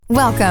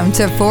Welcome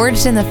to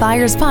Forged in the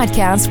Fires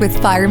podcast with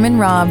Fireman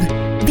Rob.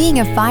 Being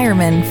a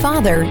fireman,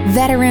 father,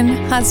 veteran,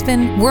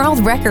 husband,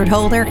 world record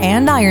holder,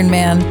 and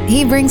Ironman,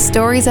 he brings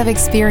stories of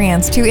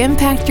experience to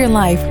impact your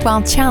life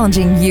while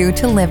challenging you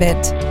to live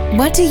it.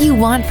 What do you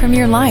want from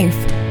your life?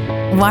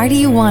 Why do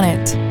you want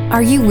it?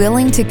 Are you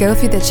willing to go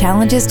through the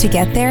challenges to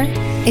get there?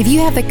 If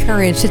you have the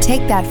courage to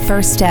take that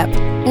first step,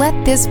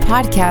 let this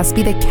podcast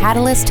be the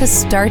catalyst to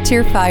start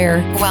your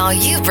fire, while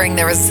you bring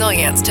the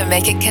resilience to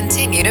make it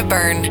continue to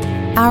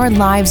burn. Our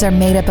lives are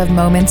made up of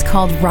moments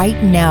called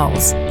right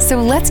nows. So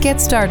let's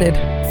get started.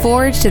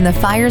 Forged in the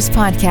Fires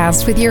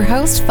podcast with your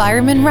host,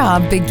 Fireman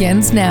Rob,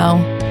 begins now.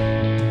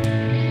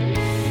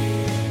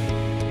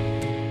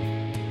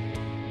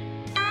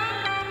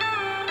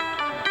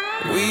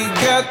 We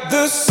got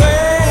the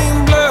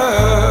same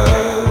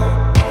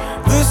blood,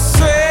 the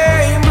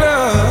same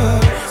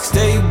blood.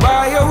 Stay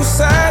by your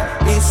side,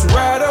 it's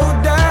ride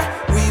or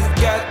die. We've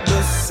got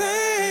the same.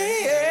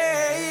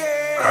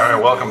 All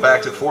right, welcome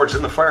back to Forged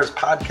in the Fires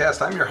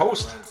podcast. I'm your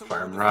host,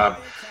 Fireman Rob.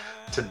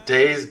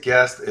 Today's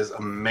guest is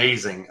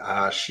amazing.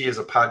 She is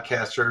a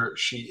podcaster.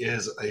 She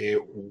is a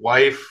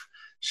wife.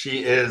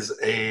 She is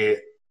a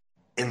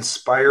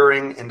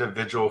inspiring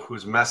individual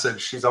whose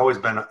message she's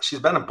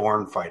been a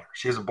born fighter.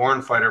 She's a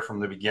born fighter from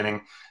the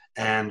beginning,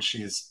 and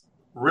she's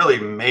really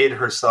made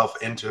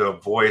herself into a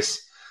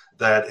voice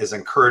that is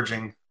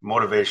encouraging,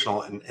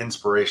 motivational, and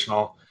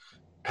inspirational.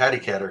 Patti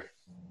Catter,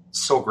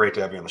 so great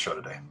to have you on the show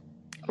today.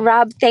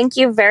 Rob, thank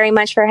you very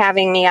much for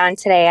having me on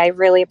today. I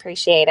really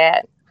appreciate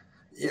it.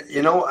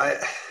 You know,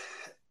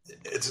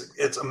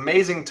 it's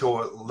amazing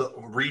to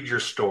read your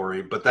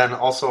story, but then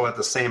also at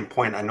the same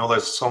point, I know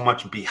there's so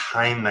much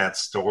behind that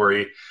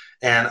story.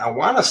 And I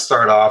want to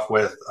start off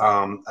with,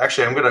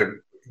 actually, I'm going to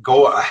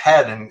go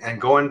ahead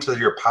and go into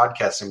your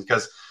podcasting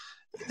because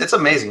it's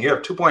amazing. You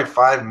have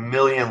 2.5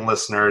 million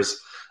listeners.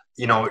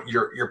 You know,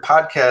 your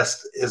podcast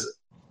is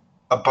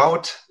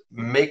about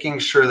making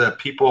sure that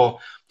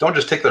people don't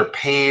just take their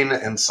pain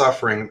and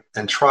suffering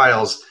and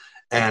trials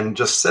and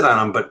just sit on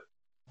them, but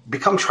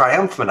become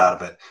triumphant out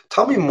of it.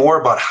 Tell me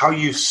more about how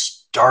you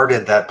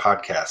started that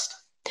podcast.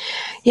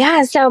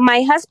 Yeah, so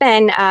my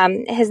husband,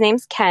 his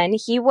name's Ken.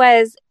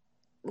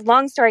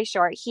 Long story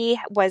short, he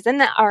was in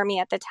the Army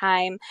at the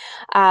time.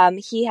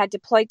 He had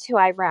deployed to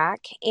Iraq,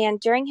 and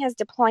during his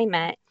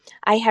deployment,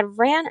 I had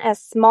ran a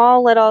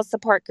small little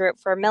support group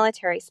for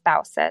military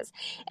spouses,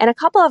 and a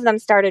couple of them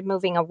started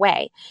moving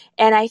away.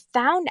 And I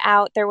found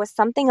out there was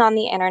something on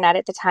the internet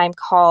at the time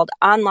called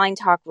online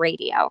talk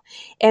radio.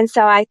 And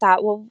so I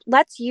thought, well,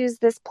 let's use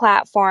this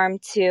platform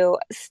to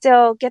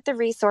still get the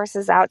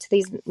resources out to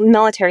these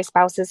military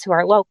spouses who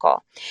are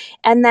local.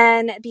 And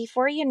then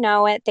before you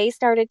know it, they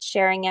started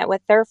sharing it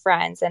with their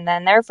friends, and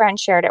then their friends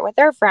shared it with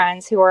their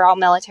friends who were all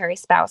military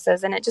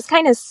spouses. And it just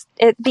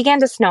it began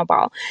to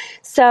snowball.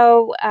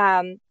 So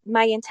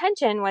my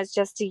intention was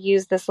just to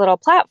use this little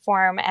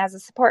platform as a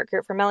support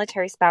group for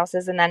military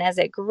spouses. And then as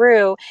it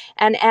grew,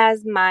 and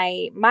as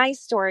my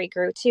story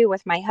grew too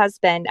with my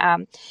husband,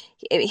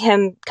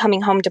 him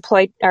coming home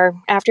deployed, or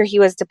after he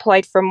was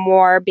deployed from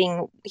war,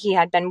 he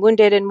had been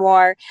wounded in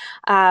war,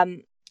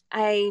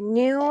 I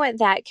knew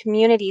that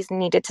communities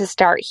needed to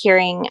start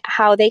hearing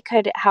how they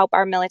could help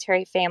our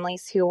military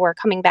families who were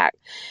coming back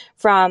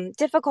from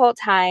difficult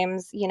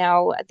times, you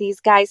know, these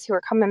guys who were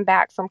coming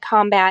back from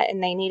combat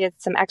and they needed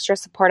some extra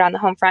support on the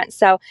home front.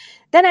 So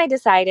then I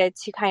decided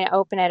to kind of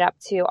open it up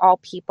to all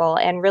people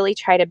and really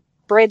try to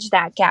bridge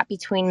that gap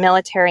between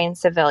military and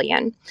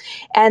civilian.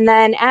 And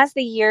then as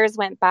the years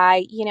went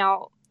by, you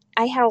know,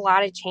 I had a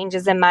lot of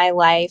changes in my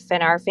life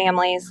and our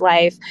family's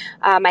life.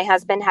 My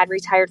husband had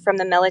retired from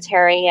the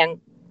military, and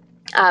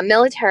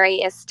military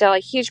is still a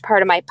huge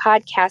part of my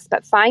podcast.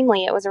 But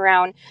finally, it was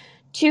around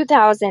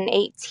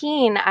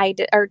 2019,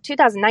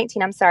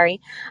 I'm sorry.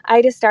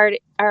 I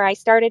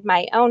started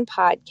my own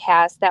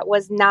podcast that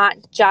was not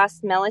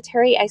just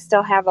military. I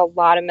still have a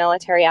lot of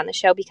military on the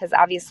show because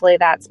obviously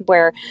that's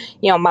where,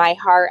 you know, I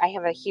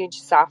have a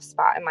huge soft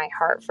spot in my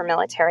heart for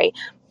military.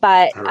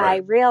 But right. I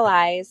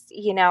realized,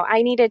 you know,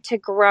 I needed to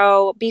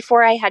grow.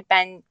 Before I had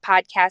been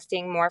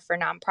podcasting more for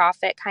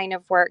nonprofit kind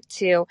of work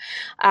to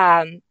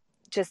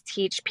just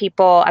teach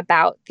people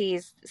about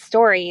these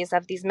stories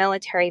of these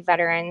military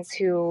veterans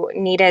who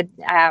needed,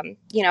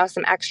 you know,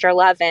 some extra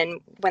love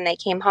when they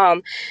came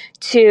home,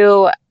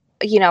 to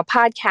you know,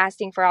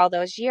 podcasting for all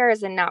those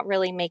years and not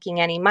really making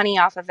any money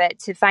off of it,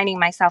 to finding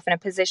myself in a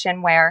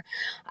position where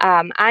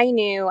I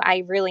knew I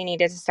really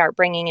needed to start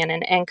bringing in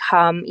an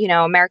income. You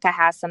know, America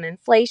has some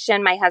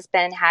inflation. My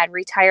husband had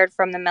retired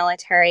from the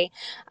military.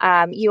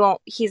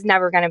 He's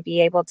never going to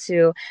be able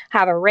to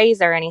have a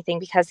raise or anything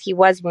because he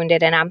was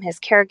wounded and I'm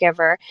his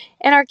caregiver.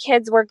 And our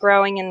kids were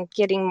growing and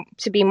getting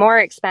to be more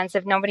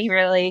expensive. Nobody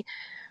really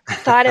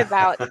thought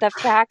about the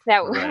fact that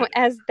right.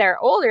 As they're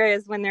older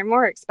is when they're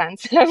more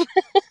expensive.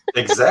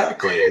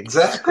 Exactly.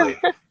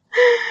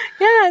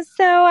 Yeah,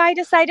 so I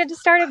decided to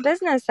start a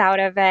business out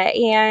of it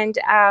and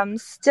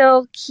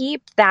still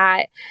keep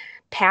that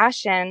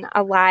passion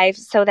alive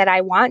so that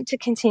I want to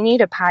continue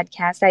to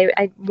podcast.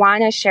 I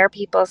want to share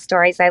people's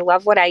stories. I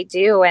love what I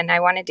do, and I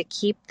wanted to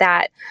keep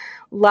that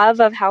love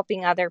of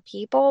helping other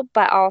people,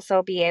 but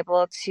also be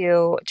able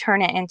to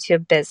turn it into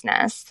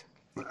business.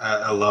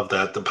 I love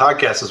that. The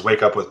podcast is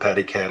Wake Up with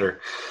Patti Catter.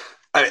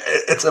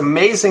 It's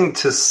amazing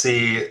to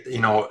see,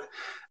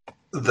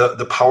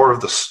 the power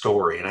of the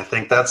story. And I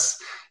think that's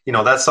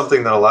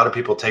something that a lot of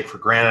people take for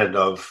granted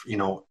of,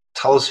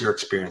 tell us your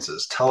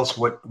experiences. Tell us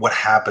what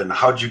happened.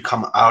 How'd you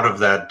come out of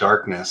that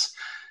darkness?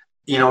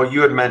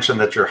 You had mentioned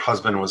that your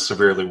husband was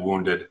severely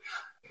wounded.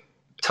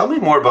 Tell me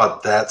more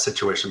about that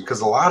situation,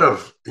 because a lot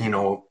of,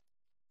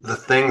 the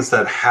things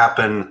that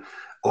happen,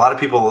 a lot of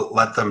people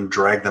let them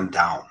drag them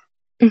down.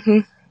 Mm-hmm.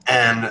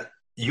 And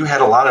you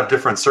had a lot of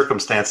different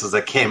circumstances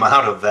that came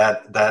out of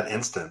that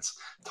instance.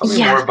 Tell me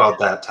more about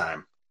that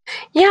time.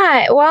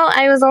 Yeah, well,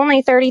 I was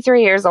only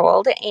 33 years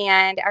old,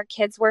 and our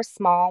kids were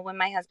small when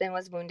my husband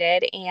was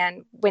wounded.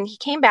 And when he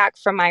came back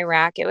from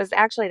Iraq, it was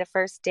actually the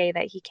first day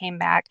that he came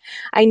back.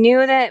 I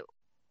knew that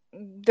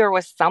there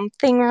was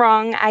something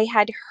wrong. I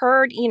had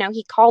heard,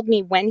 he called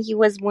me when he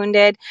was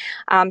wounded,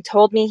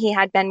 told me he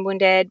had been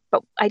wounded,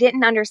 but I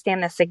didn't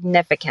understand the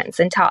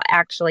significance until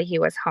actually he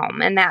was home.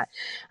 And that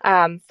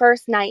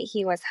first night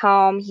he was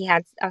home, he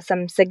had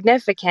some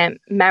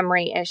significant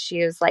memory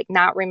issues, like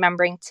not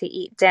remembering to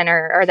eat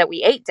dinner, or that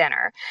we ate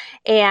dinner.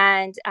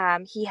 And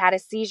he had a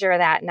seizure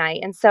that night.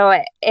 And so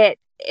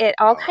it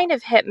all kind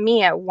of hit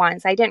me at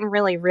once. I didn't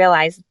really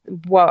realize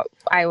what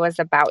I was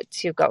about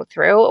to go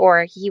through,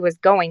 or he was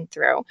going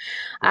through.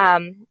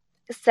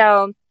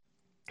 So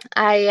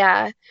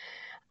I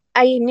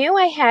knew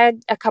I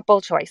had a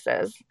couple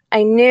choices.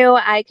 I knew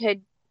I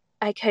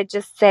could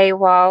just say,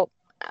 well,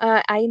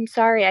 I'm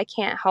sorry, I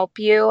can't help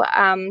you.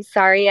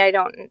 Sorry,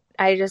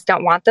 I just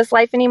don't want this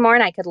life anymore,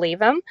 and I could leave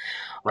him.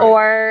 Right.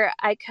 Or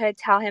I could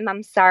tell him,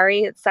 I'm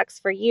sorry, it sucks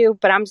for you,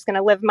 but I'm just going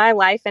to live my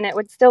life, and it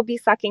would still be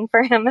sucking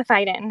for him if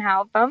I didn't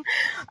help him.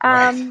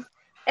 Right.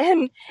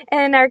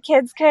 And our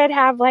kids could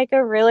have like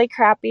a really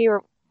crappy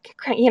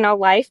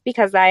life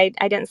because I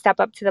didn't step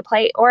up to the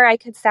plate. Or I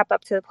could step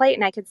up to the plate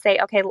and I could say,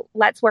 okay,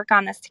 let's work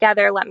on this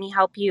together. Let me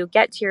help you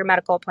get to your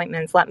medical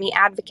appointments. Let me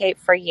advocate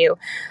for you.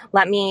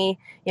 Let me,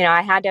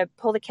 I had to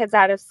pull the kids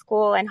out of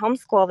school and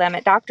homeschool them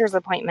at doctor's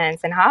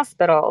appointments and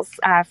hospitals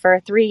for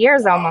 3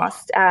 years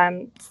almost.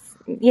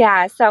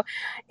 So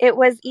it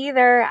was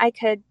either I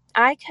could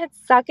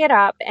suck it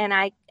up and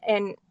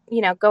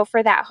go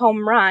for that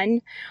home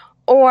run,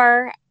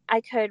 or I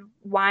could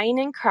whine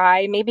and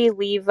cry, maybe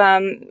leave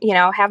them,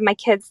 have my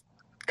kids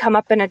come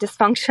up in a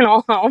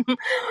dysfunctional home,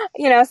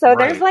 so right.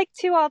 There's like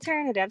two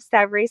alternatives to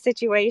every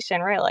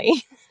situation,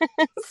 really.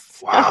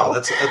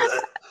 Wow.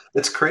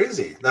 It's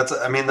crazy.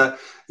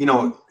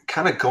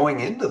 Kind of going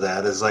into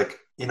that is like,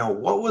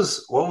 what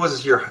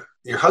was your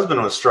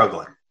husband was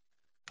struggling.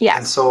 Yeah.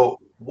 And so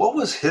what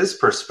was his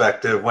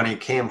perspective when he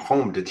came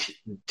home? Do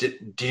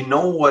you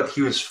know what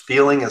he was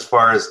feeling as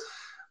far as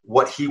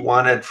what he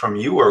wanted from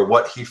you, or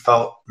what he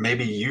felt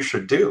maybe you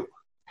should do?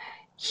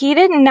 He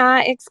did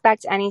not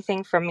expect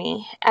anything from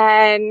me.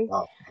 And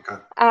wow. Okay.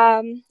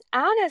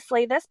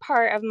 Honestly, this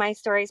part of my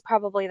story is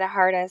probably the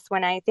hardest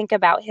when I think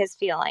about his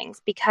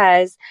feelings,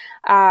 because,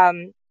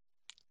 I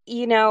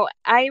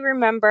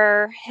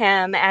remember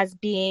him as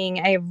being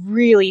a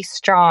really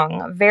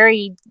strong,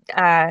 very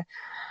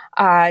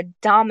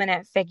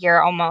dominant figure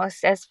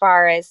almost, as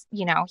far as,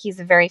 he's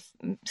a very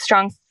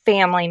strong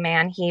family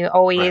man. He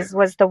always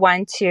was the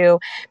one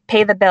to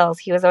pay the bills.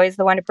 He was always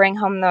the one to bring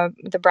home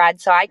the bread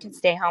so I could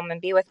stay home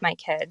and be with my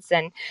kids.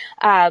 And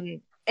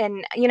I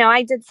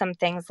did some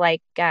things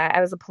like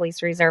I was a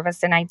police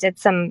reservist, and I did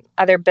some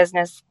other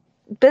businesses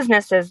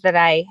that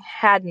I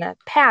had in the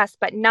past,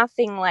 but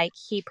nothing like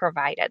he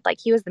provided.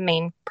 Like, he was the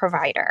main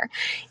provider.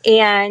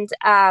 And,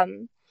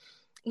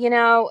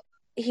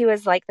 he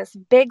was like this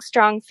big,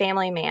 strong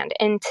family man.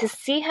 And to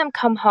see him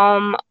come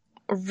home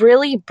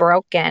really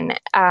broken,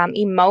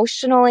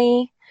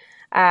 emotionally,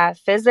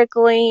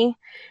 physically,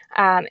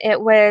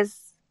 it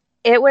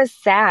was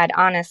sad,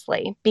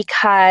 honestly,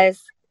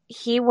 because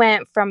he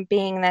went from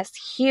being this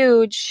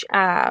huge,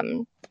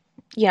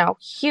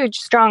 huge,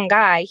 strong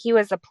guy. He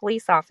was a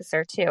police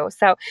officer too.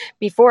 So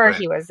before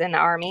he was in the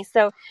Army.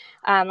 So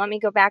let me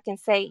go back and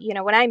say,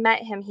 when I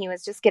met him, he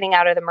was just getting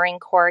out of the Marine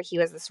Corps. He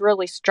was this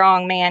really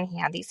strong man. He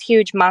had these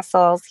huge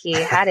muscles. He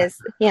had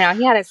his,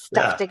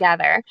 stuff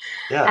together.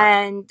 Yeah.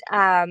 And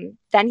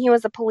then he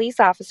was a police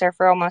officer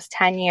for almost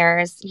 10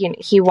 years.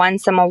 He won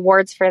some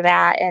awards for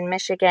that in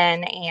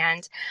Michigan.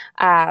 And,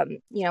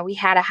 we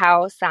had a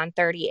house on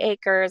 30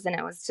 acres, and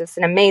it was just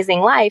an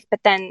amazing life.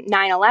 But then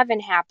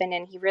 9/11 happened,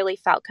 and he really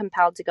felt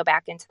compelled to go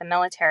back into the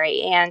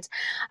military. And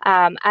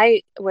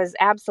I was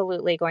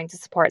absolutely going to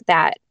support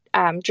that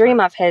dream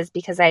of his,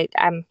 because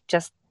I'm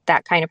just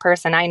that kind of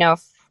person. I know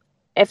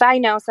if I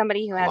know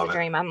somebody who has a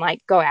dream, I'm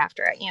like, go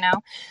after it,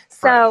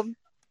 So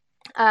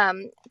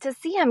to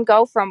see him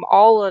go from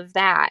all of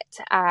that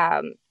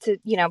to,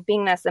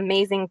 being this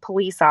amazing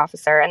police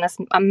officer and this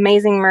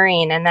amazing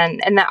Marine. And then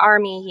in the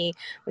Army, he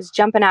was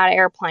jumping out of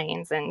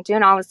airplanes and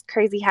doing all this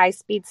crazy high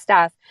speed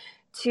stuff,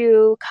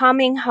 to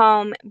coming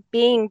home,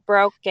 being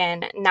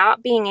broken,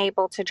 not being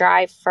able to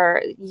drive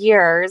for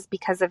years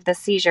because of the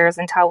seizures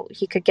until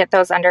he could get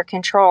those under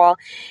control,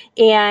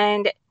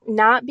 and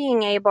not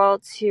being able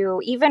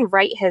to even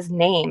write his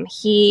name.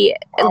 He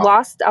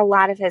lost a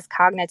lot of his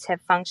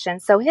cognitive function.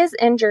 So his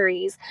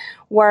injuries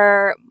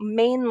were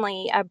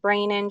mainly a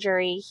brain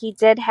injury. He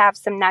did have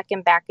some neck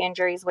and back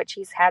injuries, which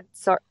he's had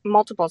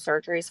multiple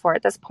surgeries for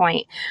at this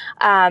point.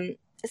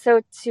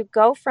 So to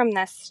go from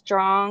this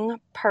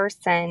strong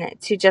person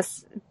to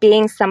just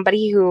being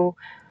somebody who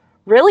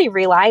really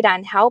relied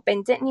on help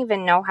and didn't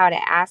even know how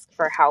to ask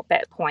for help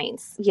at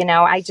points.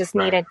 I just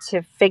needed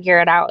to figure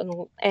it out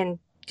and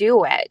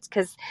do it,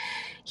 because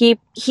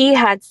he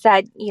had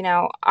said,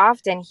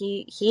 often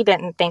he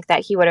didn't think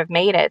that he would have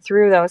made it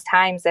through those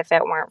times if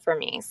it weren't for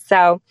me.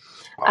 So,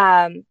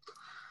 what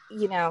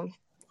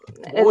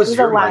was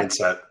your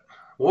mindset?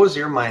 What was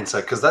your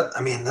mindset? Because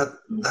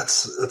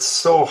that's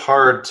so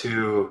hard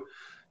to,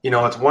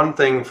 it's one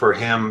thing for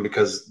him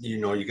because,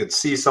 you could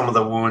see some of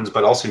the wounds,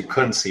 but also you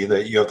couldn't see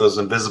that you have those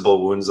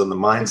invisible wounds in the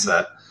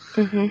mindset.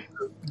 Mm-hmm.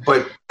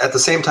 But at the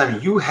same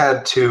time, you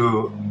had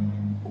to,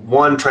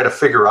 one, try to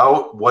figure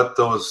out what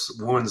those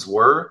wounds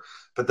were,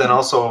 but then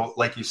also,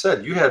 like you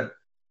said, you had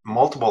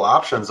multiple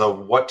options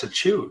of what to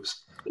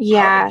choose.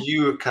 Yeah. How did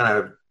you kind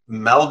of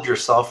meld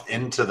yourself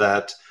into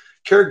that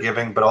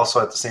caregiving, but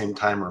also at the same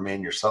time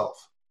remain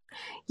yourself?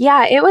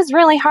 Yeah, it was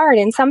really hard.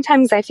 And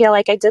sometimes I feel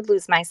like I did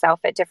lose myself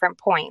at different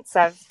points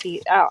of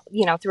the,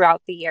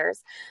 throughout the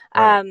years.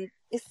 Right.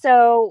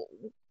 So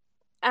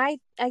I,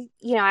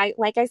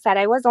 like I said,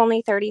 I was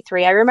only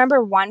 33. I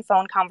remember one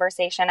phone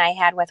conversation I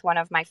had with one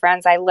of my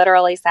friends. I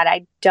literally said,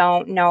 I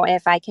don't know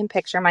if I can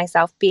picture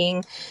myself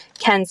being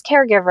Ken's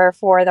caregiver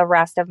for the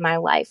rest of my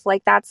life.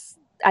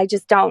 I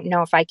just don't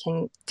know if I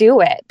can do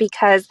it,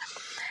 because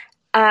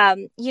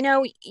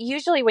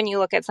usually when you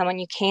look at someone,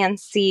 you can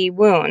see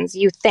wounds,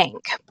 you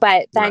think,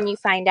 but then you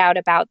find out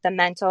about the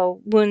mental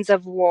wounds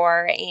of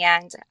war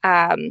and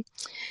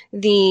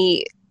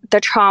the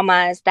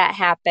traumas that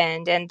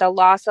happened and the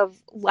loss of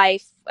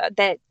life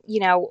that,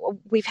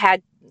 we've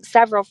had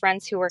several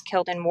friends who were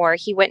killed in war.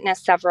 He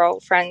witnessed several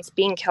friends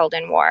being killed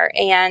in war.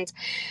 And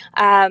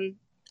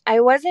I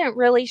wasn't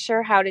really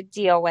sure how to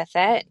deal with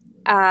it.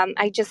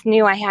 I just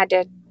knew I had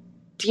to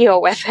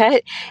deal with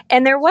it.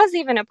 And there was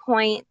even a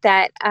point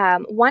that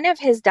one of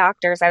his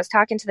doctors, I was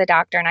talking to the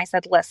doctor and I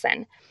said,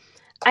 listen,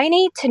 I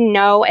need to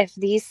know if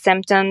these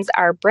symptoms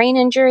are brain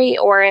injury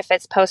or if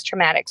it's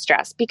post-traumatic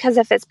stress. Because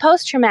if it's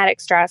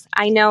post-traumatic stress,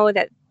 I know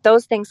that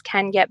those things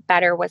can get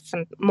better with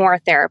some more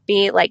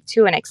therapy, like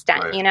to an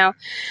extent, Yep.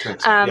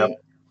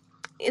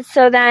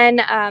 So then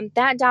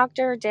that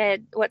doctor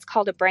did what's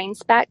called a brain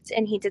spect,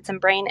 and he did some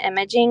brain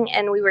imaging,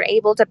 and we were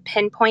able to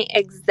pinpoint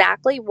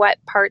exactly what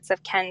parts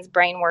of Ken's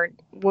brain were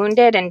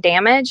wounded and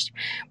damaged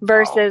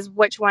versus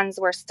which ones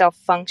were still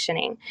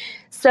functioning.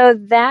 So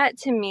that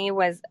to me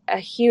was a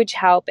huge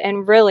help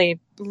and really,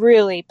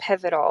 really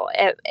pivotal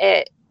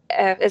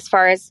as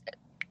far as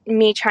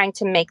me trying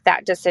to make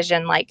that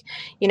decision. Like,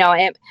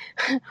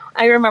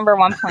 I remember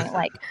one point,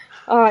 like,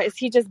 oh, is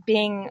he just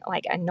being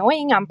like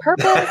annoying on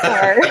purpose?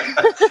 Or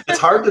It's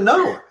hard to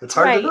know. It's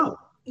hard to know.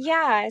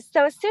 Yeah.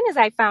 So as soon as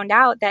I found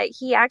out that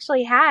he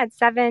actually had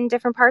 7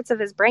 different parts of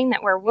his brain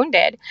that were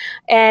wounded,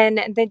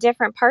 and the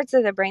different parts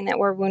of the brain that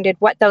were wounded,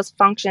 what those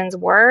functions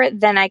were,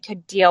 then I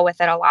could deal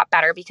with it a lot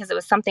better, because it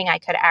was something I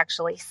could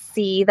actually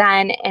see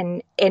then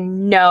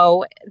and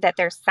know that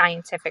there's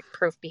scientific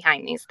proof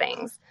behind these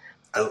things.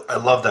 I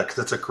love that,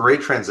 because it's a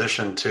great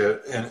transition to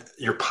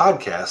your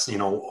podcast,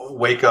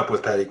 Wake Up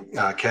with Patti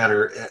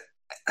Catter.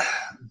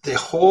 The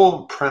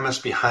whole premise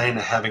behind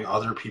having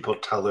other people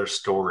tell their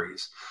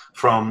stories,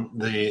 from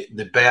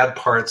the bad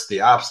parts,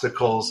 the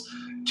obstacles,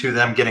 to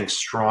them getting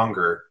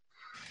stronger.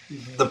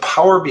 The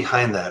power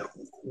behind that.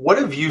 What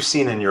have you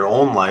seen in your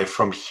own life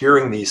from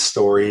hearing these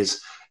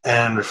stories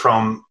and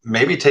from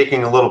maybe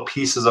taking a little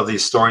pieces of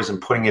these stories and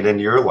putting it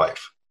into your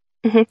life?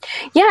 Mm-hmm.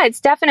 Yeah, it's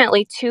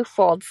definitely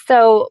twofold.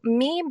 So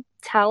me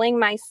telling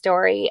my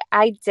story,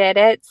 I did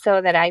it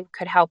so that I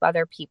could help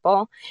other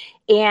people.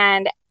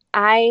 And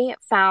I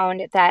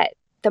found that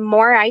the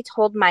more I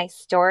told my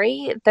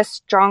story, the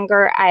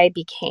stronger I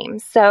became.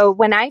 So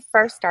when I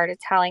first started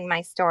telling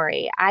my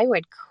story, I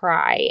would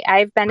cry.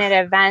 I've been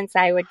at events,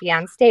 I would be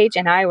on stage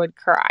and I would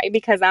cry,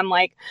 because I'm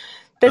like,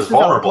 this is a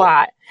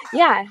lot.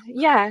 Yeah,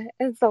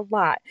 it's a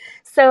lot.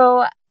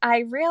 So I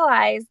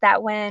realized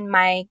that when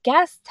my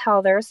guests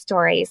tell their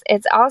stories,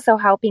 it's also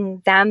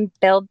helping them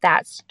build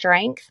that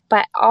strength.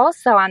 But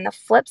also on the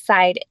flip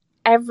side,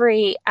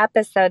 every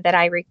episode that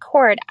I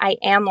record, I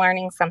am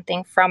learning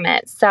something from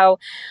it. So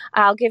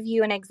I'll give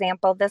you an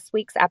example. This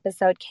week's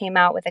episode came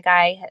out with a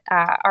guy,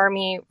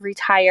 Army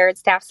retired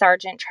Staff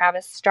Sergeant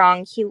Travis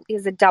Strong. He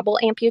is a double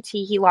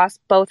amputee. He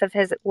lost both of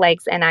his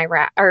legs in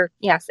Iraq.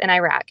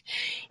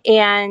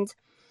 And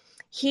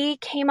he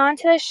came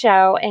onto the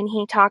show and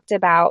he talked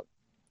about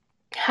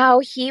how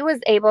he was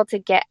able to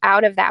get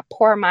out of that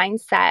poor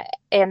mindset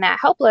and that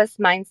helpless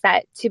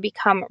mindset to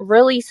become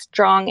really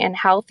strong and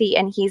healthy.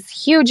 And he's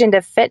huge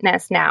into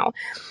fitness now.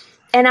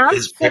 And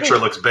His picture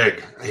looks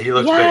big. He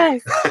looks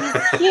yes, big.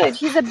 he's huge.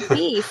 He's a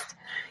beast.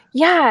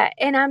 Yeah.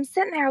 And I'm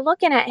sitting there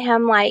looking at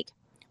him like,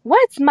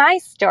 what's my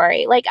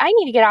story? Like, I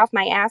need to get off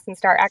my ass and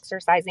start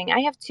exercising.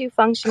 I have 2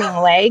 functioning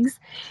legs.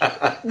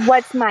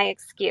 What's my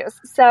excuse?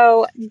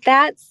 So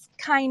that's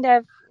kind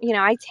of,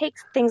 I take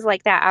things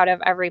like that out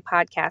of every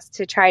podcast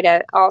to try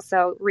to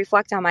also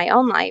reflect on my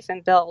own life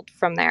and build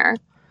from there.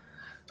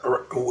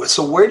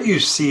 So where do you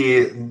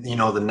see,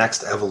 the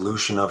next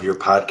evolution of your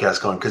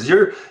podcast going? Because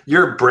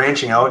you're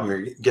branching out and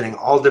you're getting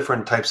all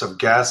different types of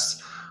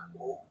guests.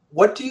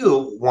 What do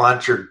you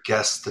want your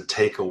guests to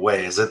take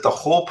away? Is it the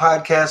whole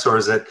podcast, or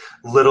is it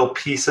little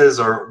pieces,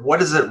 or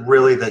what is it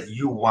really that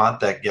you want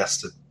that guest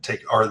to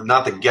take, or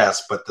not the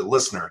guest, but the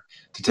listener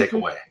to take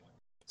away?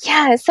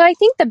 Yeah. So I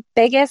think the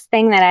biggest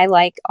thing that I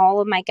like all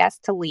of my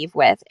guests to leave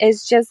with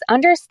is just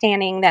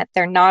understanding that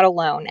they're not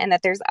alone and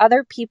that there's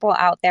other people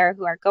out there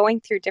who are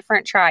going through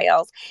different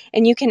trials,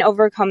 and you can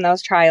overcome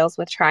those trials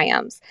with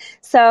triumphs.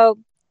 So,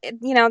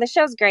 the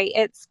show's great.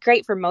 It's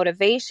great for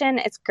motivation.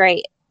 It's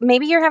great.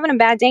 Maybe you're having a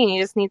bad day and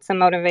you just need some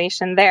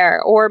motivation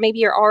there, or maybe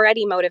you're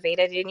already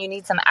motivated and you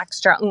need some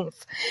extra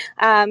oomph.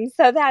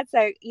 So that's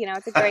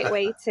it's a great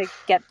way to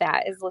get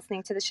that, is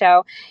listening to the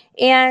show.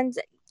 And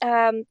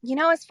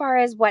as far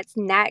as what's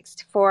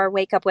next for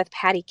Wake Up with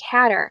Patti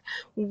Catter,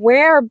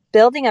 we're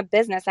building a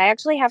business. I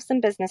actually have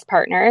some business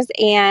partners,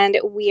 and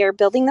we are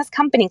building this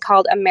company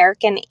called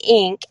American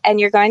Inc.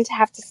 And you're going to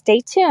have to stay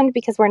tuned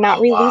because we're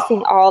not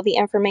releasing all the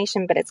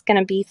information, but it's going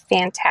to be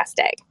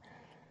fantastic.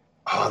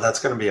 Oh, that's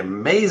going to be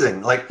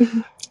amazing. Like,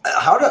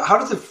 how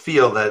does it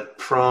feel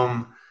that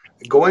from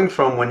going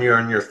from when you're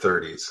in your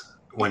 30s,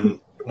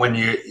 when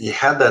you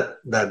had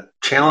that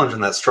challenge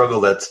and that struggle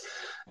that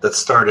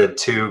started,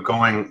 to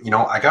going,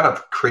 I got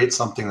to create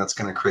something that's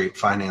going to create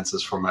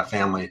finances for my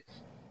family,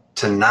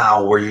 to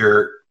now where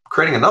you're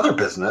creating another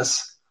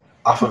business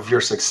off of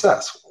your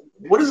success?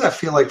 What does that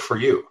feel like for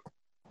you?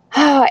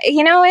 Oh,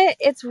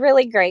 it's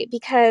really great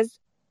because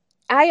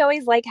I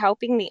always like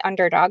helping the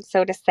underdog,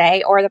 so to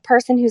say, or the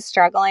person who's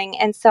struggling.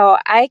 And so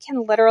I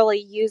can literally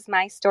use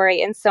my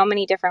story in so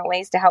many different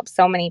ways to help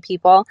so many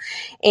people.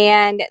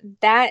 And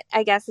that,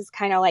 I guess, is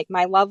kind of like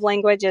my love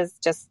language, is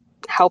just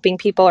helping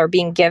people or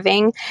being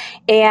giving.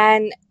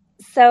 And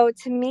so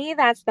to me,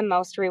 that's the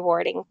most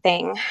rewarding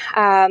thing.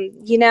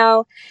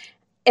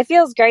 It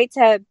feels great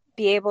to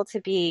be able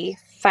to be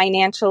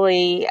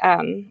financially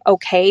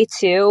okay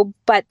too.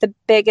 But the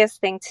biggest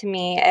thing to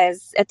me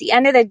is, at the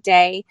end of the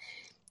day,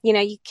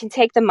 you can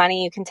take the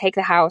money, you can take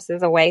the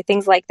houses away,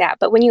 things like that.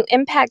 But when you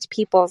impact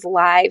people's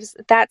lives,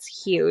 that's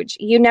huge.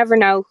 You never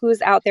know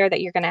who's out there that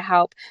you're going to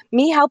help.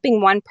 Me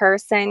helping one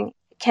person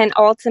can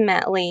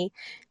ultimately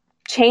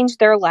change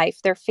their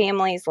life, their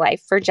family's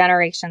life for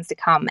generations to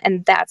come.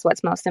 And that's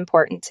what's most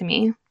important to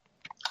me.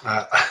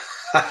 I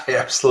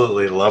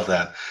absolutely love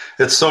that.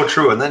 It's so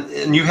true.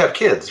 And you have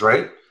kids,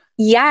 right?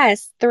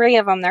 Yes, 3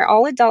 of them. They're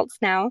all adults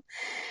now.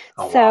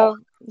 Oh, so wow.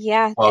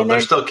 Yeah. Well,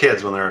 they're still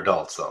kids when they're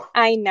adults, though.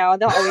 I know.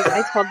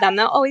 I told them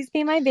they'll always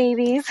be my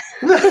babies.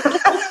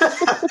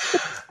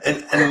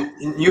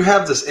 And you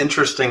have this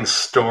interesting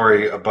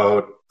story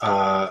about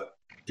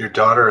your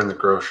daughter in the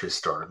grocery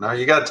store. Now,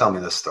 you got to tell me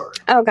this story.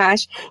 Oh,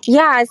 gosh.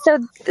 Yeah. So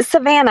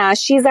Savannah,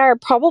 she's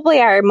probably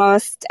our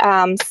most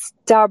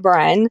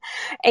stubborn,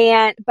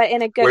 but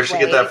in a good way. Where'd she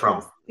get that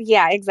from?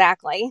 Yeah,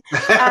 exactly.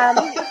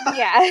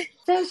 Yeah.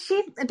 So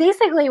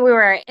we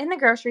were in the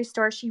grocery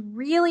store. She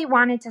really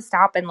wanted to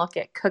stop and look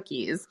at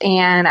cookies.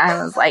 And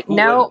I was like,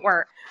 no,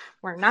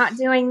 we're not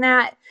doing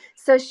that.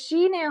 So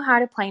she knew how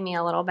to play me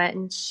a little bit.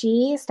 And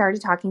she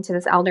started talking to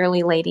this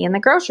elderly lady in the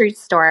grocery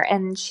store.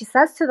 And she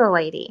says to the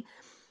lady,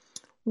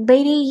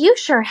 you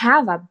sure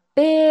have a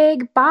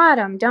big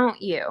bottom,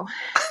 don't you?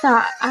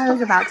 So I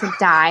was about to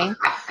die.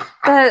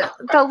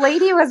 The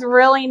lady was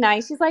really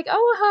nice. She's like,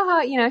 oh,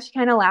 ha, ha. She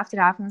kind of laughed it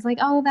off and was like,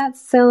 oh,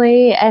 that's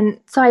silly. And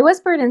so I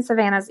whispered in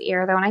Savannah's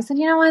ear, though, and I said,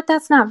 you know what?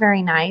 That's not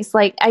very nice.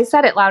 Like, I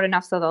said it loud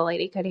enough so the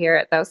lady could hear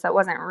it, though, so it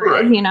wasn't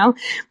rude, right.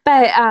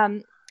 But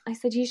I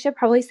said, you should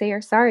probably say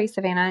you're sorry,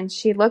 Savannah. And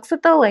she looks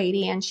at the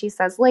lady and she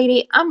says,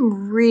 lady,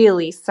 I'm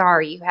really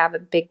sorry you have a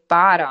big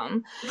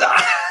bottom.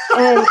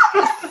 And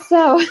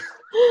so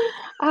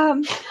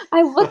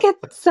I look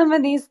at some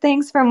of these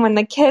things from when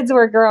the kids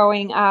were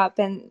growing up,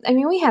 and I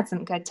mean, we had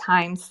some good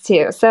times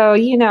too. So,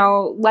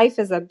 life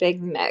is a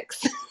big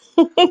mix.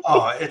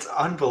 Oh, it's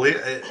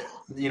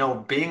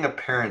unbelievable. Being a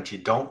parent, you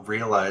don't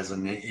realize,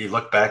 and you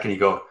look back and you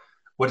go,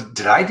 what,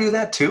 did I do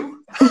that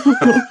too?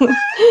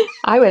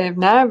 I would have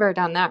never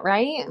done that,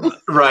 right?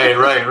 Right.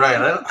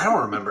 I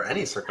don't remember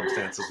any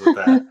circumstances with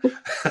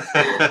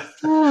that.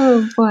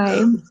 Oh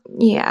boy.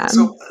 Yeah.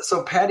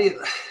 So Patti,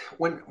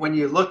 when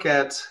you look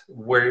at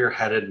where you're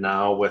headed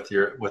now with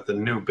the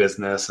new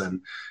business,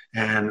 and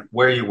and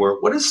where you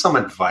were, what is some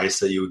advice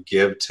that you would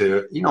give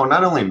to,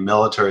 not only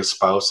military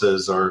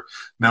spouses or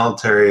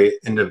military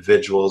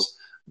individuals?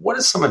 What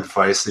is some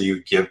advice that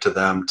you give to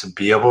them to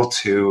be able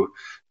to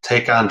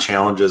take on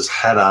challenges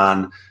head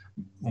on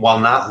while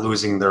not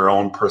losing their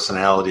own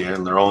personality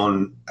and their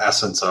own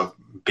essence of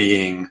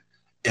being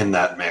in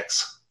that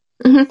mix?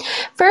 Mm-hmm.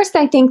 First,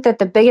 I think that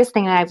the biggest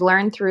thing that I've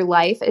learned through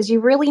life is you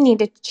really need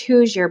to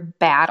choose your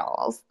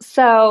battles.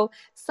 So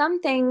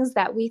some things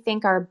that we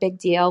think are a big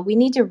deal, we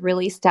need to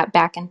really step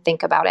back and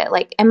think about it.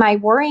 Like, am I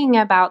worrying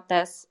about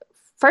this?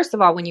 First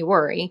of all, when you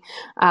worry,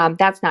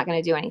 that's not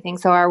going to do anything.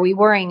 So are we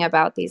worrying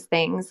about these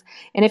things?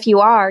 And if you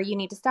are, you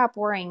need to stop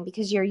worrying,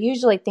 because you're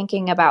usually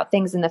thinking about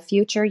things in the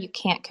future you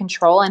can't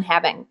control and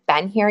haven't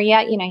been here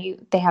yet.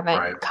 They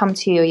haven't come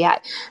to you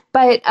yet.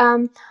 But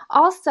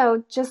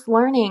also just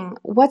learning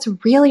what's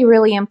really,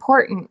 really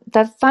important.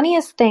 The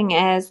funniest thing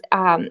is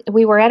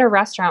we were at a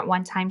restaurant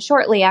one time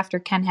shortly after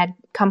Ken had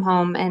come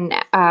home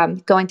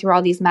and going through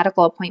all these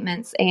medical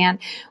appointments, and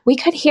we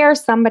could hear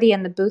somebody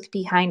in the booth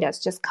behind us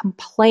just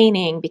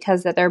complaining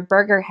because their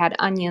burger had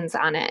onions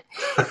on it.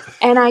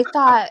 And I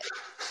thought,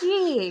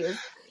 geez,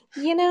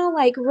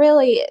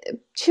 really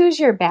choose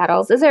your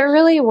battles. Is it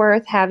really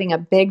worth having a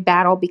big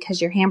battle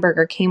because your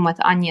hamburger came with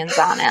onions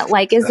on it?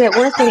 Like, is it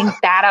worth getting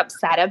that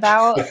upset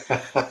about?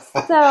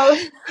 So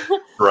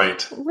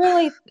right.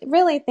 really,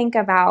 really think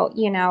about,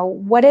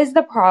 what is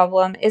the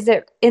problem? Is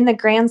it, in the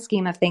grand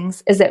scheme of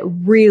things, is it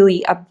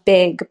really a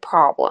big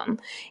problem?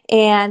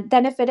 And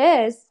then if it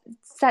is,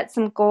 set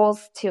some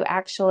goals to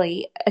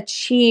actually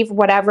achieve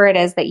whatever it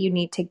is that you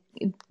need to,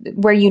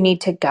 where you need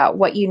to go,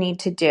 what you need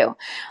to do,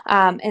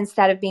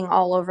 instead of being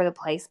all over the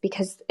place.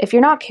 Because if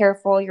you're not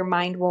careful, your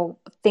mind will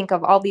think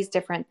of all these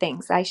different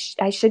things. I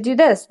should do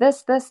this, but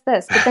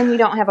then you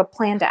don't have a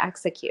plan to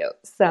execute.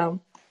 So,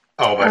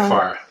 by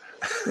far.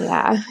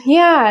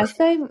 Yeah.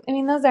 So,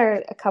 those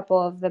are a couple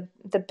of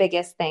the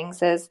biggest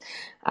things is,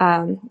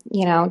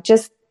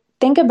 just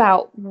think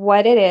about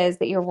what it is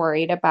that you're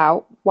worried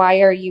about.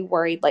 Why are you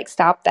worried? Like,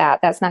 stop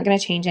that. That's not going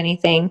to change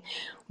anything.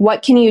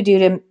 What can you do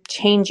to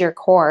change your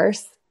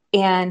course,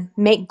 and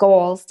make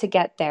goals to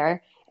get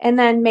there? And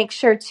then make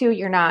sure too,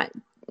 you're not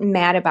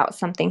mad about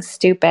something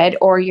stupid,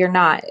 or you're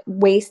not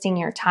wasting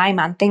your time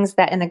on things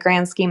that in the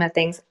grand scheme of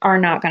things are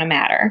not going to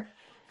matter.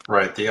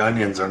 Right. The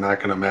onions are not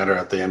going to matter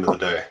at the end of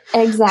the day.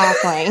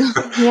 Exactly.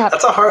 Yeah.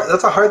 That's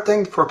a hard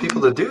thing for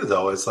people to do,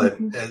 though. It's like,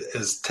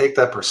 is take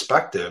that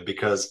perspective,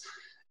 because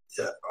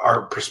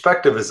our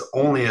perspective is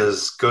only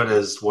as good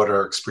as what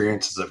our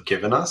experiences have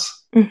given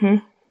us.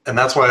 Mm-hmm. And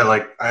that's why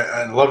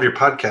I love your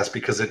podcast,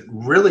 because it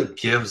really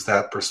gives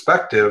that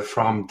perspective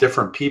from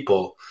different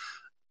people.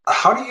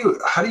 How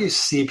do you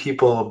see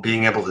people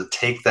being able to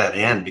take that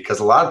in? Because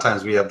a lot of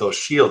times we have those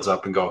shields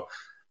up and go,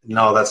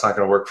 no, that's not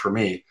going to work for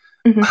me.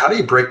 Mm-hmm. How do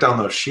you break down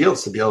those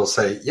shields to be able to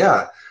say,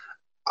 yeah,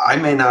 I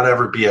may not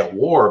ever be at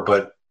war,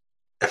 but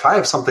if I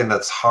have something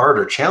that's hard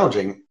or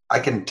challenging, I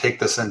can take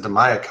this into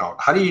my account.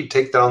 How do you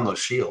take down those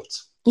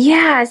shields?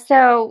 Yeah.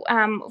 So,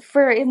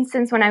 for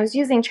instance, when I was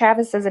using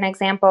Travis as an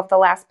example of the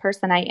last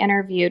person I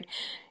interviewed,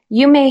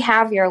 you may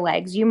have your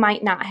legs. You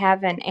might not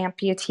have an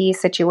amputee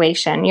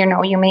situation.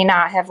 You may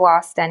not have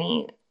lost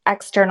any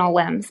external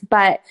limbs,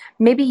 but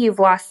maybe you've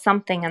lost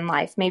something in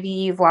life. Maybe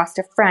you've lost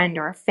a friend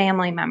or a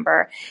family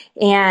member,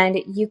 and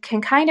you can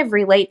kind of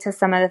relate to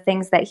some of the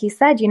things that he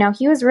said.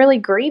 He was really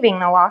grieving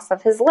the loss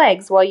of his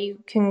legs. Well, you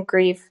can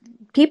grieve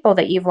people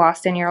that you've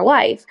lost in your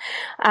life.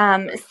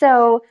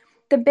 So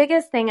the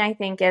biggest thing I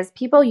think is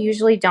people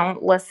usually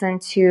don't listen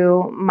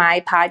to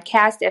my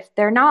podcast if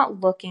they're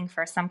not looking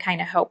for some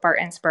kind of hope or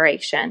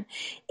inspiration.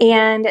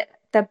 And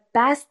the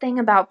best thing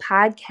about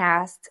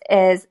podcasts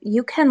is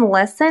you can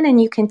listen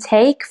and you can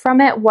take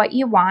from it what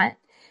you want.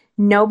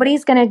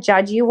 Nobody's going to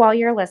judge you while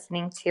you're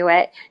listening to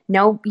it.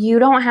 No, you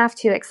don't have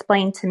to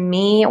explain to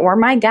me or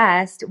my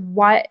guest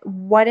what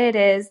it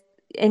is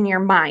in your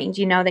mind,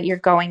 that you're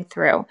going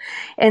through.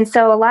 And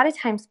so a lot of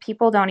times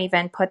people don't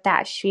even put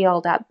that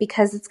shield up,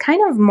 because it's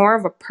kind of more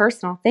of a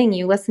personal thing.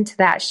 You listen to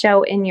that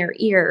show in your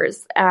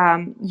ears,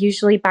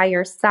 usually by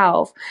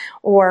yourself,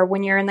 or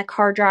when you're in the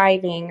car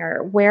driving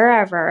or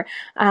wherever.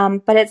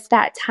 But it's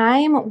that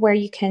time where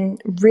you can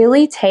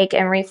really take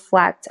and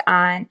reflect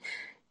on,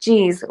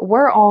 geez,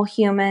 we're all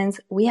humans.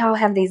 We all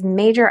have these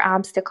major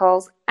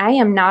obstacles. I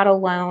am not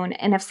alone.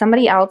 And if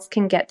somebody else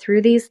can get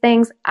through these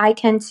things, I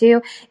can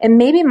too. And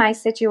maybe my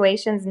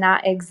situation's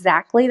not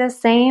exactly the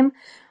same,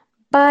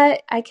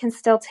 but I can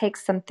still take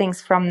some things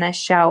from this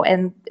show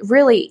and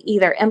really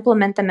either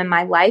implement them in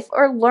my life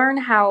or learn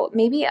how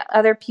maybe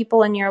other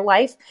people in your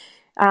life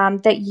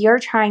that you're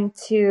trying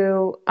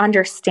to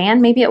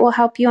understand, maybe it will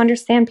help you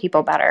understand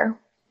people better.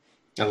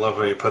 I love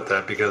how you put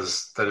that,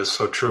 because that is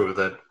so true,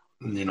 that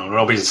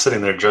nobody's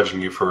sitting there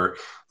judging you for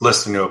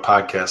listening to a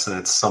podcast, and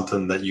it's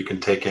something that you can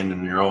take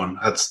in your own.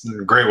 That's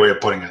a great way of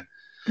putting it.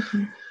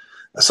 Mm-hmm.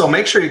 So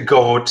make sure you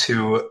go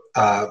to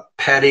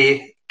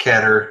Patti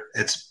Catter.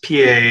 It's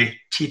Patti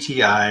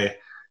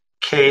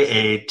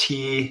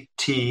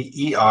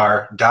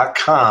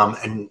KATTER.com,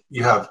 and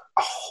you have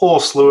a whole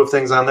slew of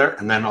things on there.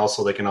 And then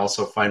also they can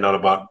also find out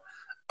about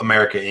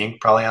America Inc.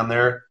 probably on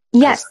there.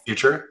 Yes.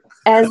 Future.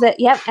 As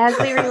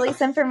we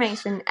release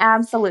information.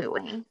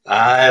 Absolutely.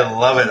 I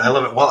love it.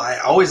 Well, I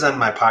always end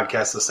my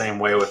podcast the same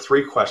way with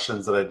 3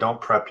 questions that I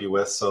don't prep you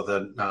with, so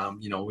that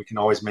we can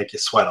always make you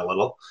sweat a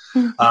little.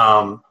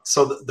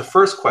 So the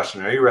first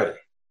question, are you ready?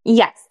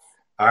 Yes.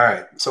 All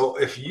right. So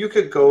if you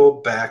could go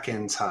back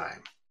in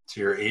time to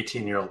your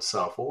 18-year-old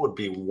self, what would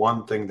be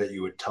one thing that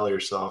you would tell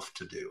yourself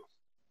to do?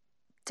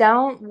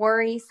 Don't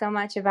worry so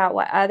much about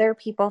what other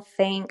people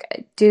think.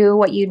 Do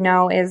what you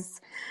know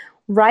is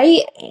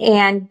right,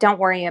 and don't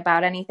worry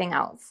about anything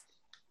else.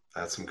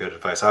 That's some good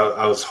advice.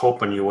 I was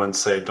hoping you wouldn't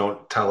say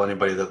don't tell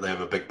anybody that they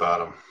have a big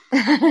bottom.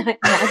 Yes,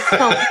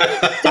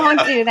 don't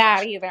do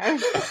that either.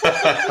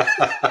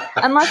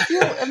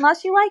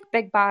 unless you like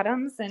big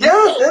bottoms. And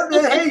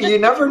hey, you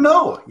never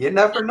know.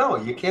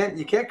 You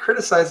can't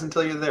criticize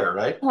until you're there,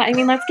 right? Well, I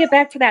mean, let's get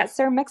back to that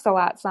Sir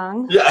Mix-a-Lot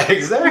song. Yeah,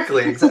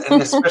 exactly.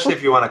 And especially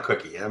if you want a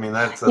cookie. I mean,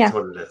 that's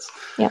what it is.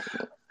 Yep.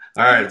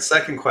 All right,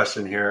 second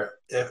question here.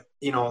 If,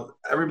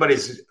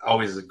 everybody's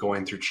always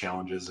going through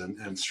challenges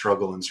and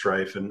struggle and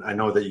strife, and I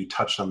know that you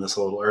touched on this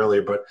a little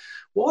earlier, but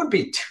what would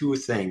be 2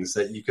 things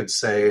that you could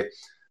say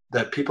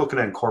that people can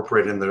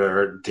incorporate in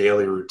their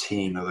daily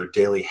routine or their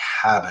daily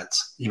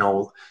habits,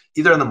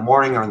 either in the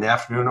morning or in the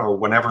afternoon or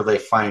whenever they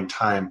find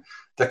time,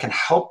 that can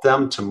help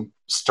them to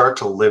start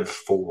to live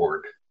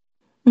forward?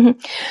 Mm-hmm.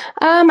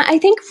 I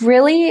think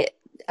really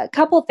a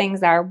couple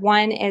things are.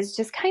 One is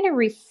just kind of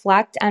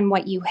reflect on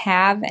what you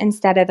have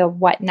instead of the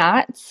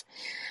what-nots.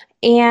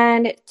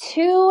 And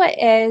 2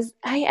 is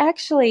I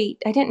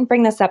didn't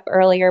bring this up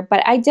earlier,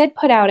 but I did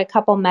put out a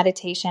couple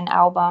meditation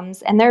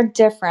albums, and they're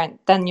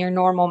different than your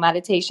normal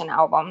meditation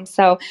album.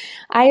 So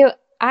I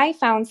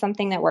found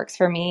something that works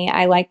for me.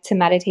 I like to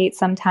meditate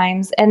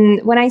sometimes.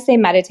 And when I say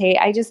meditate,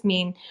 I just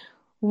mean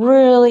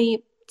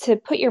really to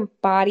put your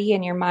body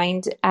and your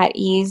mind at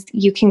ease.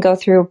 You can go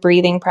through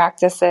breathing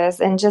practices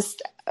and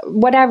just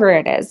whatever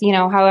it is,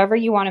 however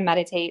you want to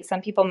meditate.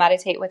 Some people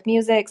meditate with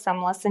music,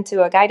 some listen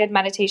to a guided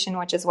meditation,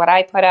 which is what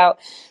I put out.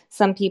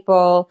 Some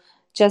people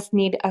just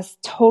need a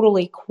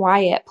totally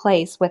quiet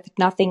place with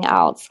nothing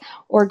else,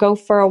 or go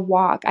for a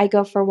walk. I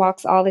go for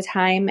walks all the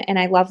time, and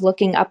I love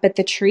looking up at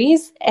the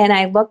trees, and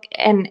I look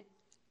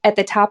at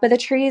the top of the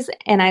trees,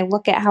 and I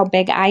look at how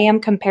big I am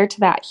compared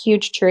to that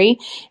huge tree.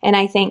 And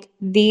I think,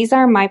 these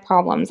are my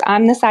problems.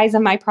 I'm the size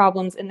of my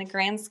problems in the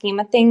grand scheme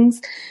of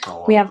things.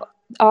 Oh. We have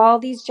all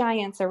these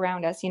giants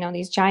around us,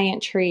 these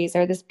giant trees,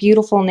 or this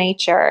beautiful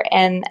nature.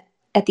 And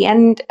at the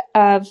end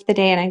of the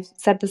day, and I've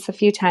said this a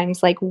few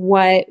times, like,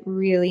 what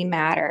really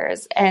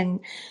matters? And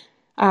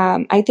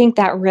I think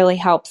that really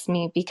helps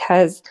me,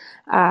 because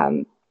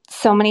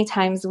so many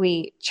times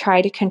we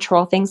try to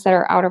control things that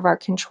are out of our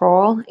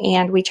control,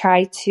 and we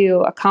try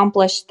to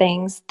accomplish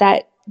things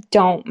that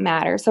don't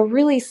matter. So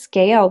really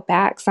scale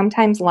back.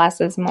 Sometimes less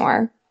is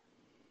more.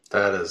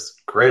 That is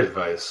great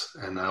advice,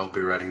 and I'll be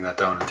writing that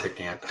down and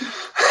taking it.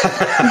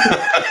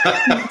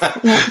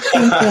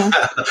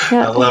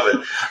 I love it.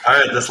 All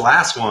right, this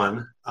last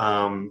one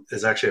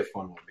is actually a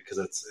fun one, because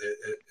it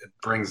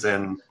brings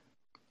in,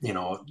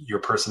 your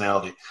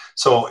personality.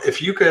 So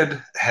if you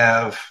could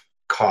have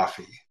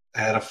coffee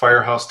at a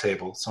firehouse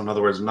table, so in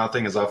other words,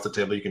 nothing is off the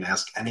table, you can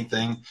ask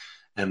anything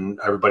and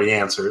everybody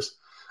answers,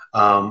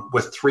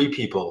 with 3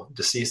 people,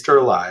 deceased or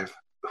alive,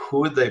 who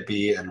would they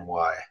be and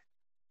why?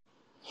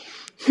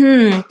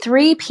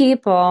 3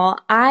 people.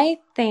 I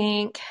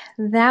think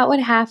that would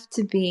have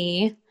to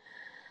be,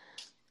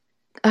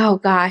 oh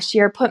gosh,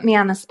 you're putting me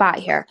on the spot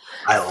here.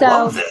 I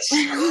love this.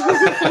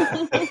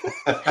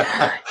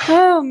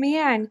 Oh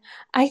man.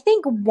 I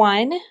think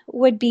one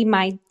would be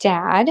my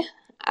dad.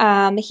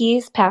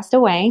 He's passed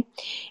away,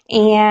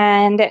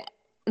 and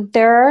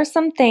there are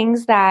some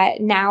things that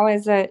now,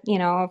 as a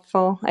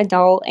full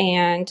adult,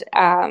 and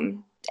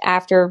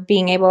after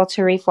being able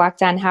to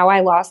reflect on how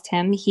I lost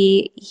him,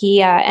 he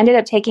ended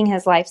up taking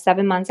his life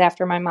 7 months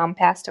after my mom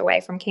passed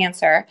away from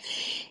cancer.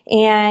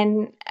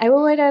 And I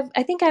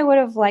think I would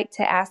have liked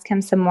to ask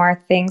him some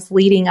more things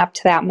leading up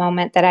to that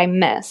moment that I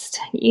missed.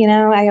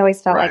 I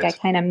always felt like I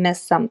kind of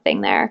missed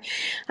something there.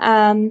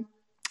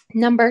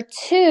 Number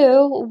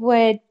 2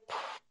 would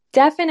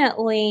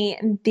definitely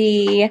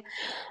be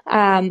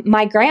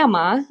my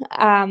grandma.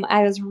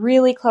 I was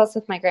really close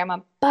with my grandma,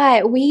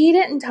 but we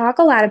didn't talk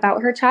a lot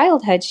about her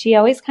childhood. She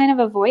always kind of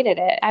avoided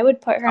it. I would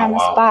put her on the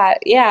spot.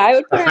 Yeah, I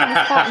would put her on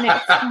the spot and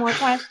ask more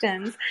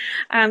questions.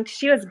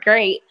 She was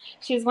great.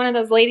 She was one of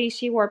those ladies,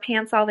 she wore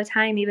pants all the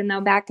time, even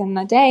though back in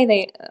the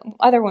day,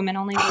 other women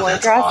only wore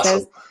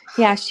dresses. Awesome.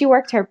 Yeah, she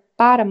worked her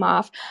bottom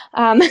off.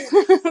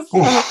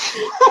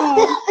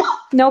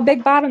 No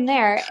big bottom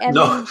there. And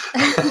no.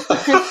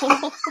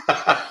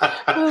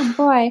 Oh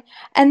boy.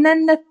 And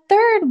then the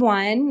third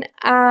one,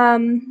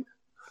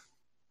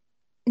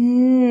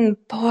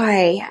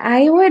 boy,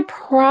 I would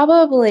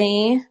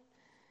probably,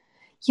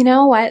 you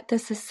know what?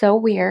 This is so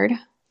weird.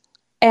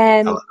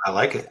 And I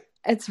like it.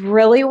 It's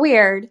really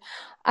weird.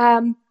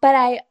 But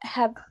I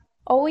have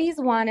always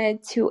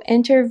wanted to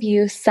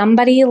interview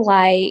somebody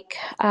like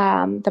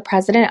the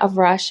president of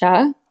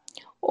Russia,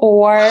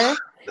 or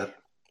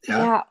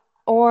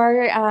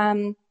or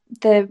I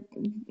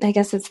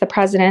guess it's the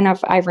president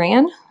of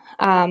Iran.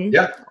 And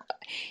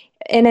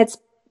it's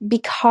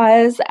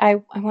because I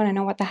want to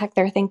know what the heck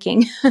they're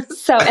thinking.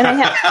 So, and I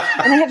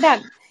have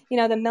that,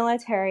 the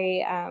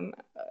military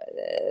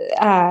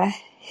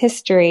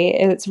history.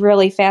 It's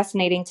really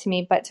fascinating to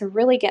me, but to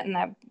really get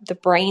in the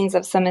brains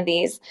of some of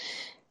these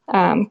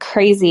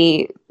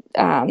crazy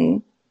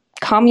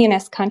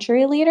communist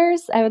country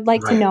leaders, I would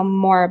like to know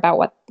more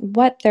about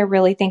what they're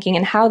really thinking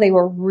and how they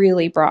were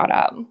really brought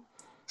up.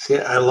 See,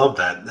 I love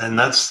that. And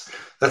that's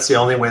the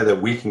only way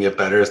that we can get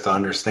better, is to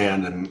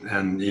understand.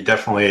 And you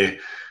definitely,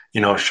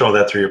 show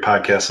that through your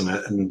podcast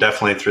and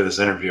definitely through this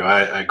interview.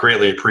 I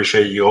greatly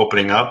appreciate you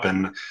opening up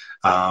and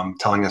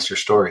telling us your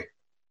story.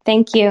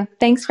 Thank you.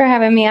 Thanks for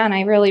having me on.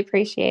 I really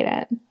appreciate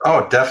it.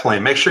 Oh, definitely.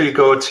 Make sure you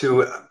go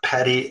to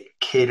Patti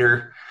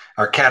Catter,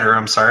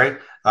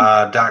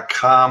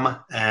 .com,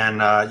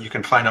 and you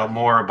can find out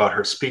more about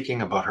her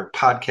speaking, about her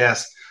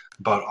podcast,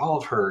 about all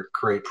of her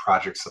great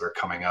projects that are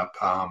coming up.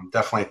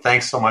 Definitely.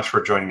 Thanks so much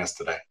for joining us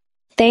today.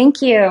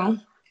 Thank you.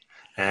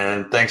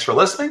 And thanks for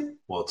listening.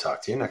 We'll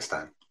talk to you next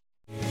time.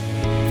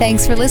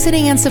 Thanks for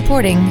listening and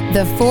supporting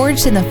the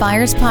Forged in the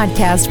Fires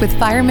podcast with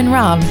Fireman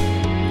Rob.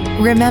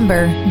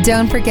 Remember,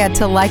 don't forget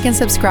to like and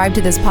subscribe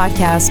to this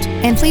podcast,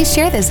 and please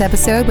share this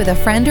episode with a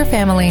friend or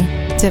family.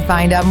 To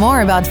find out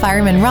more about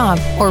Fireman Rob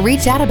or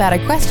reach out about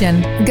a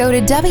question, go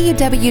to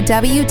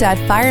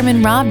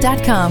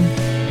www.firemanrob.com.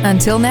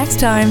 Until next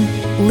time,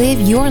 live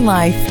your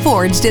life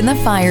forged in the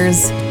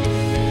fires.